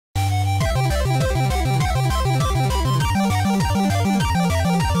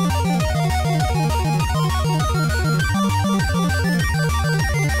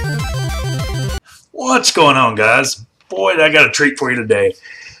What's going on, guys? Boy, I got a treat for you today.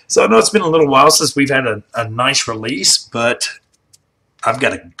 So I know it's been a little while since we've had a nice release, but I've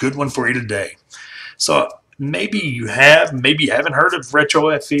got a good one for you today. So maybe you have, maybe you haven't heard of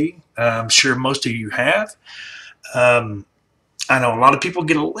RetroFE. I'm sure most of you have. I know a lot of people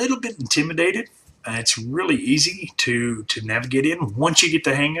get a little bit intimidated. It's really easy to navigate in once you get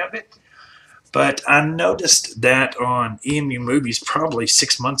the hang of it. But I noticed that on EmuMovies probably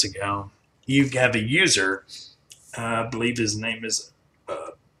 6 months ago, you have a user, I believe his name is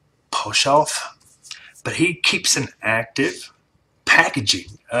Phulshof, but he keeps an active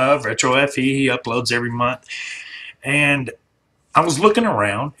packaging of RetroFE. He uploads every month. And I was looking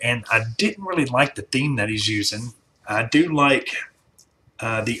around, and I didn't really like the theme that he's using. I do like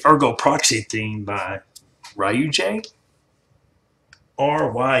the Ergo Proxy theme by RYUUJI,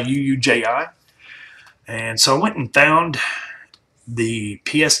 RYUUJI. And so I went and found the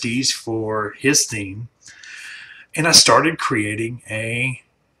PSDs for his theme, and I started creating a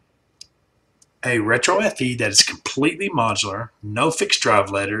RetroFE that is completely modular, no fixed drive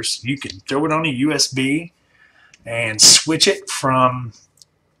letters. You can throw it on a USB and switch it from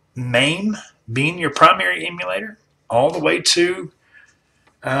Mame being your primary emulator all the way to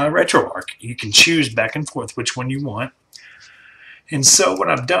retroarch. You can choose back and forth which one you want. And so what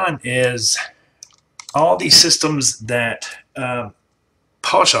I've done is all these systems that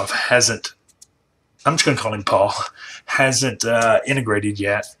Phulshof hasn't, I'm just going to call him Paul, hasn't integrated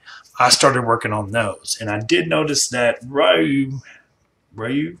yet, I started working on those. And I did notice that Ryu,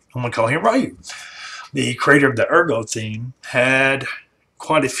 I'm going to call him Ryu, the creator of the Ergo theme, had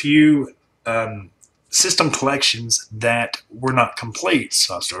quite a few system collections that were not complete.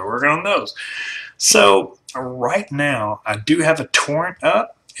 So I started working on those. So right now I do have a torrent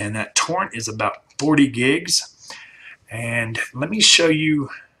up, and that torrent is about 40 gigs. And let me show you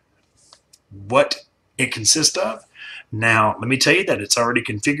what it consists of. Now, let me tell you that it's already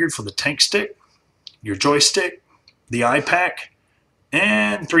configured for the tank stick, your joystick, the iPack,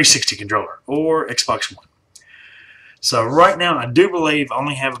 and 360 controller or Xbox One. So right now, I do believe I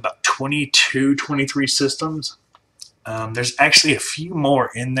only have about 22, 23 systems. There's actually a few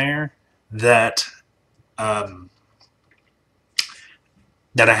more in there that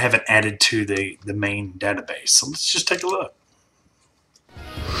that I haven't added to the main database. So let's just take a look.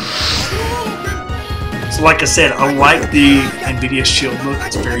 So like I said, I like the NVIDIA Shield look.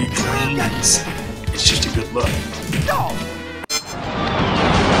 It's very clean. It's just a good look.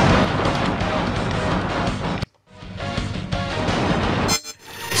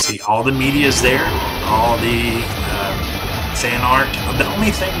 See, all the media is there, all the fan art. The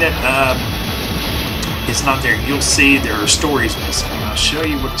only thing that is not there, you'll see there are stories missing. And I'll show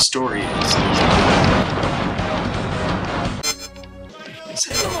you what the story is. Let's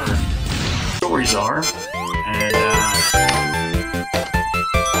head over. Stories are, and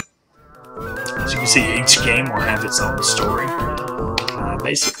as you can see, each game will have its own story.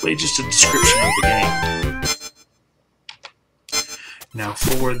 Basically, just a description of the game. Now,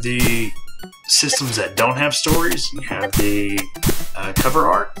 for the systems that don't have stories, you have the cover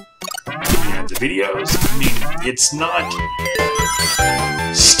art, you have the videos. I mean, it's not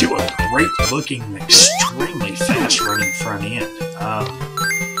still a great looking, extremely fast running front end.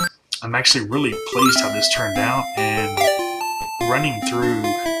 I'm actually really pleased how this turned out, and running through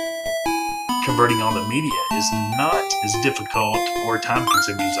converting all the media is not as difficult or time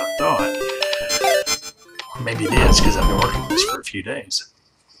consuming as I thought. Or maybe it is because I've been working on this for a few days.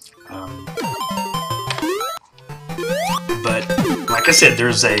 But like I said,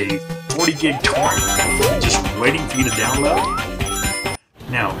 there's a 40 gig torrent just waiting for you to download.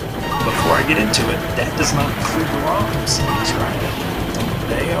 Now, before I get into it, that does not include the ROMs. That's right.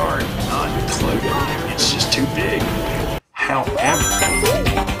 They are not included. It's just too big. However,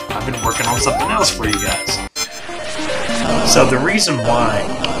 I've been working on something else for you guys. So the reason why,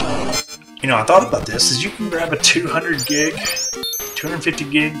 I thought about this is you can grab a 200 gig, 250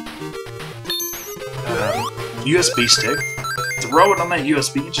 gig USB stick, throw it on that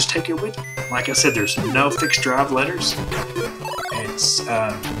USB, and just take it with you. Like I said, there's no fixed drive letters. It's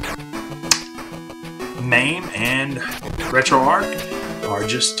Mame and RetroArch are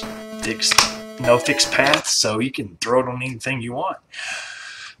just fixed, no fixed path, so you can throw it on anything you want.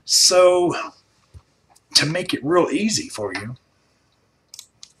 So to make it real easy for you,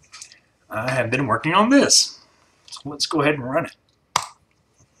 I have been working on this. So let's go ahead and run it.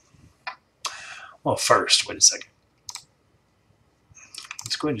 Well, first, wait a second.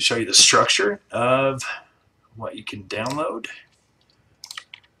 Let's go ahead and show you the structure of what you can download.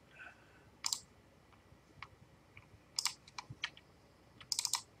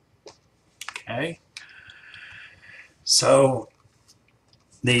 Okay. So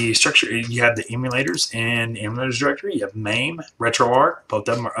the structure, you have the emulators and emulators directory. You have Mame, RetroArch. Both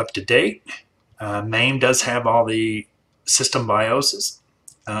of them are up to date. Mame does have all the system BIOSes.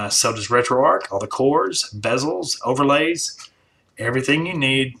 So does RetroArch, all the cores, bezels, overlays, everything you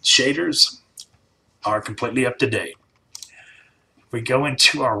need. Shaders are completely up to date. If we go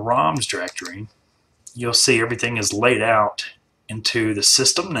into our ROMs directory, you'll see everything is laid out into the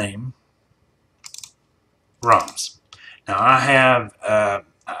system name, ROMs. Now I have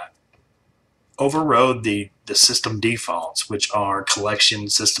overrode the system defaults, which are collection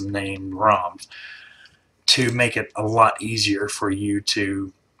system name ROMs, to make it a lot easier for you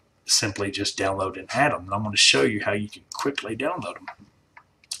to simply just download and add them. And I'm going to show you how you can quickly download them.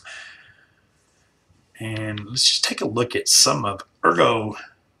 And let's just take a look at some of Ergo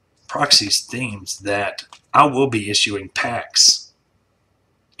Proxy's themes that I will be issuing packs,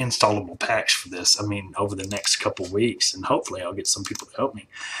 installable packs for this, over the next couple weeks, and hopefully I'll get some people to help me.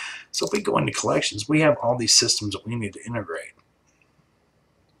 So if we go into collections, we have all these systems that we need to integrate.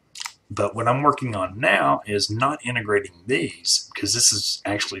 But what I'm working on now is not integrating these, because this is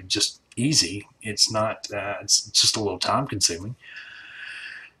actually just easy. It's not, it's just a little time consuming.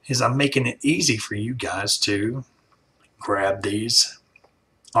 Is I'm making it easy for you guys to grab these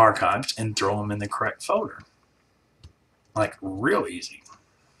archives and throw them in the correct folder. Like real easy.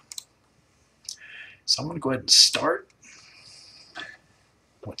 So I'm going to go ahead and start.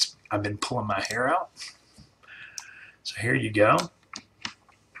 I've been pulling my hair out. So here you go.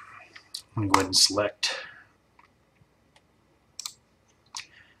 I'm going to go ahead and select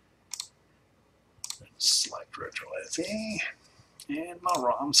RetroFE and my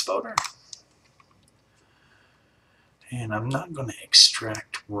ROMs folder. And I'm not going to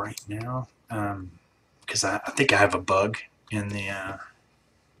extract right now because I think I have a bug in the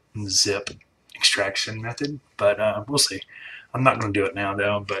zip extraction method, but we'll see. I'm not going to do it now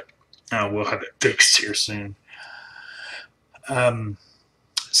though, but we'll have it fixed here soon.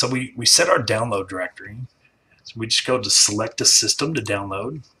 So we set our download directory. So we just go to select a system to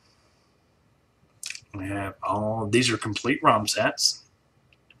download. We have all these are complete ROM sets.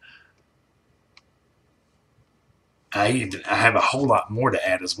 I have a whole lot more to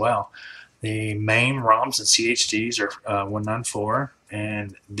add as well. The main ROMs and CHDs are 194,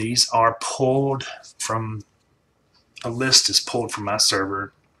 and these are pulled from a list is pulled from my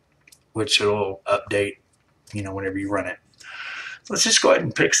server, which will update, whenever you run it. So let's just go ahead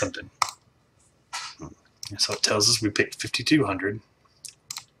and pick something. So it tells us we picked 5200.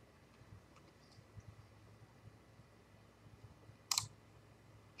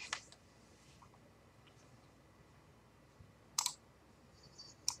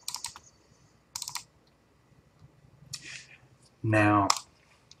 Now,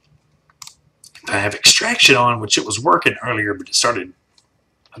 if I have extraction on, which it was working earlier, but it started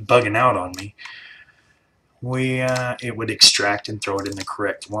bugging out on me, it would extract and throw it in the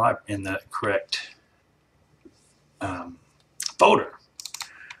correct folder.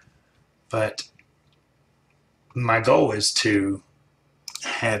 But my goal is to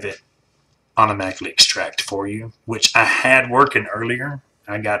have it automatically extract for you, which I had working earlier.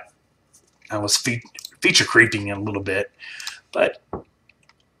 I was feature creeping a little bit, but as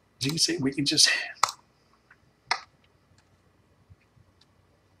you can see, we can just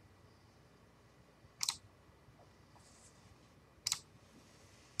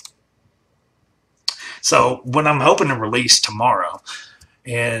so what I'm hoping to release tomorrow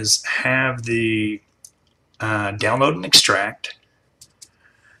is have the download and extract,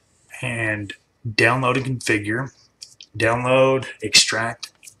 and download and configure, download,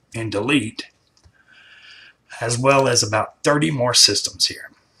 extract, and delete, as well as about 30 more systems here.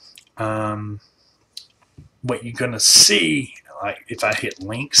 What you're going to see, like if I hit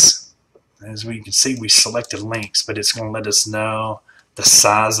links, as we can see, we selected links, but it's going to let us know the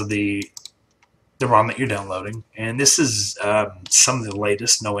size of the ROM that you're downloading. And this is some of the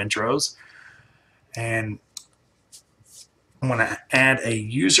latest, no intros. And I'm going to add a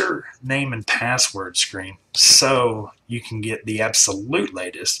user name and password screen so you can get the absolute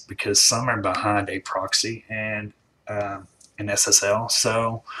latest, because some are behind a proxy and an SSL.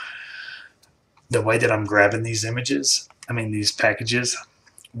 So the way that I'm grabbing these these packages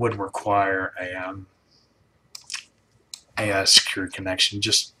would require a secure connection,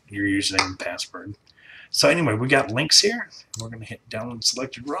 just your username and password. So anyway, we got links here. We're going to hit download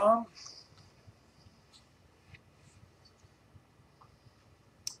selected ROM.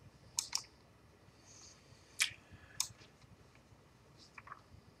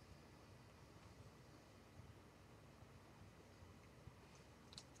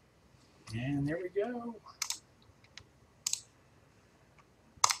 And there we go.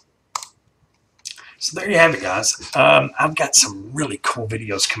 So there you have it, guys. I've got some really cool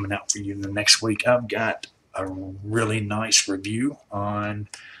videos coming out for you in the next week. I've got a really nice review on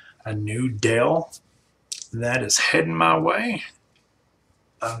a new Dell that is heading my way.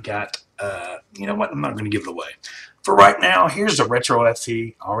 I've got, you know what? I'm not going to give it away. For right now, here's the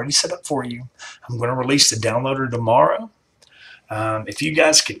RetroFE already set up for you. I'm going to release the downloader tomorrow. If you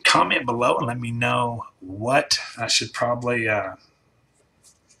guys could comment below and let me know what I should probably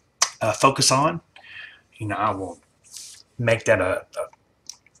focus on, you know, I will make that a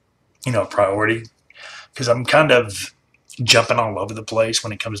priority, because I'm kind of jumping all over the place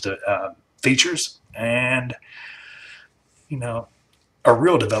when it comes to features, and you know, a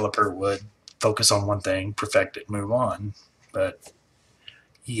real developer would focus on one thing, perfect it, move on. But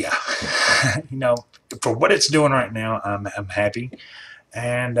yeah, you know, for what it's doing right now, I'm happy,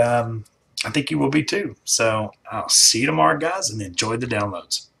 and I think you will be too. So I'll see you tomorrow, guys, and enjoy the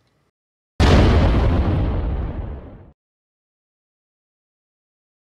downloads.